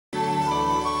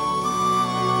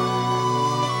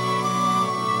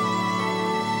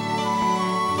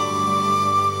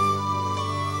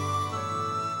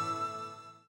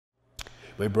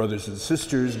My brothers and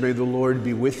sisters, may the Lord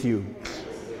be with you.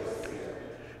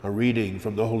 A reading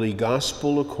from the Holy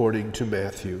Gospel according to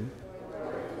Matthew.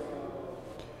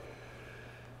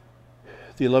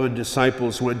 The 11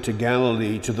 disciples went to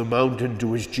Galilee, to the mountain to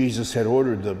which Jesus had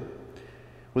ordered them.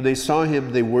 When they saw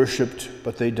him, they worshipped,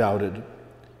 but they doubted.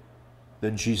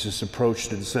 Then Jesus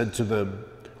approached and said to them,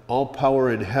 "All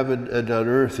power in heaven and on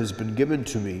earth has been given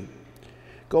to me.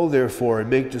 Go therefore and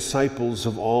make disciples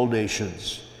of all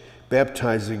nations,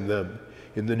 baptizing them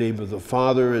in the name of the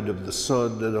Father and of the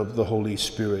Son and of the Holy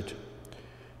Spirit,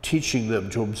 teaching them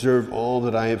to observe all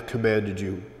that I have commanded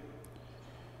you.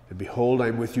 And behold, I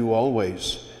am with you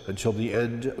always until the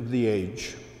end of the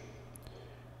age."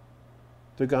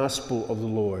 The Gospel of the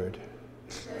Lord.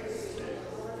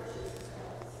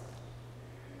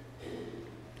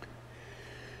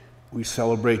 We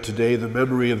celebrate today the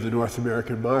memory of the North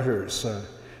American martyrs.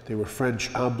 They were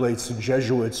French oblates and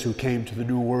Jesuits who came to the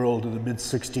New World in the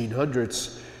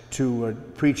mid-1600s to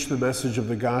preach the message of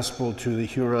the gospel to the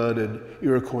Huron and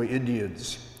Iroquois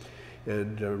Indians.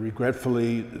 And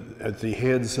regretfully, at the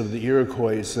hands of the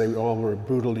Iroquois, they all were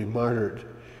brutally martyred.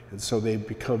 And so they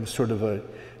become sort of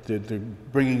the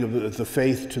bringing of the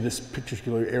faith to this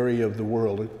particular area of the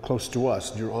world, close to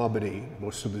us, near Albany.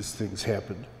 Most of these things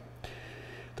happened.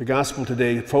 The gospel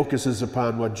today focuses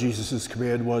upon what Jesus'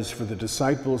 command was for the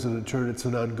disciples, and in turn it's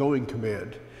an ongoing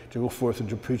command to go forth and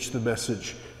to preach the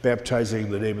message, baptizing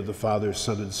in the name of the Father,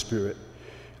 Son, and Spirit.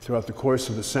 Throughout the course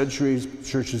of the centuries, the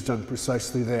Church has done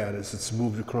precisely that as it's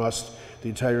moved across the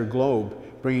entire globe,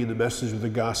 bringing the message of the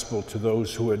gospel to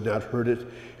those who had not heard it,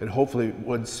 and hopefully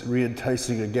once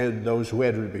re-enticing again those who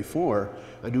had heard it before,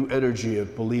 a new energy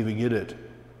of believing in it.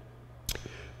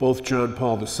 Both John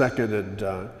Paul II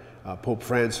and Pope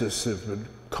Francis have been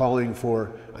calling for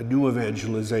a new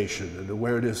evangelization, an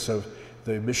awareness of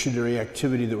the missionary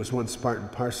activity that was once part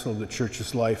and parcel of the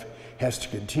Church's life has to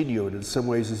continue, and in some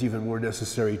ways is even more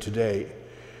necessary today.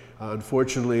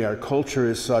 Unfortunately, our culture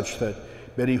is such that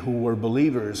many who were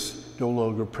believers no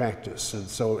longer practice, and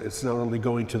so it's not only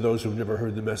going to those who've never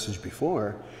heard the message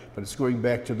before, but it's going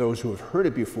back to those who have heard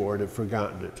it before and have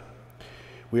forgotten it.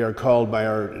 We are called by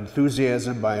our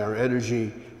enthusiasm, by our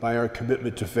energy, by our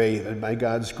commitment to faith, and by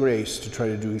God's grace to try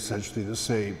to do essentially the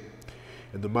same.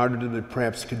 And the martyrdom that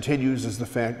perhaps continues is the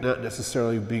fact not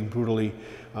necessarily of being brutally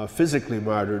physically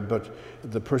martyred, but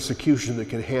the persecution that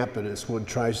can happen as one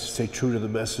tries to stay true to the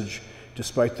message,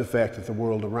 despite the fact that the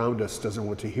world around us doesn't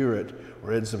want to hear it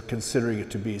or ends up considering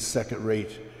it to be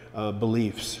second-rate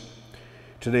beliefs.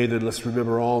 Today, then, let's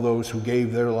remember all those who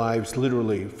gave their lives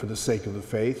literally for the sake of the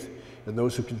faith, and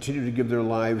those who continue to give their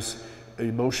lives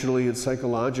emotionally and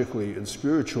psychologically and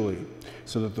spiritually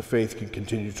so that the faith can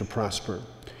continue to prosper.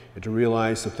 And to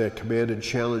realize that that command and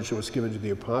challenge that was given to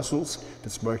the apostles,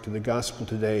 that's marked in the gospel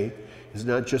today, is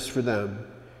not just for them,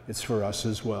 it's for us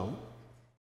as well.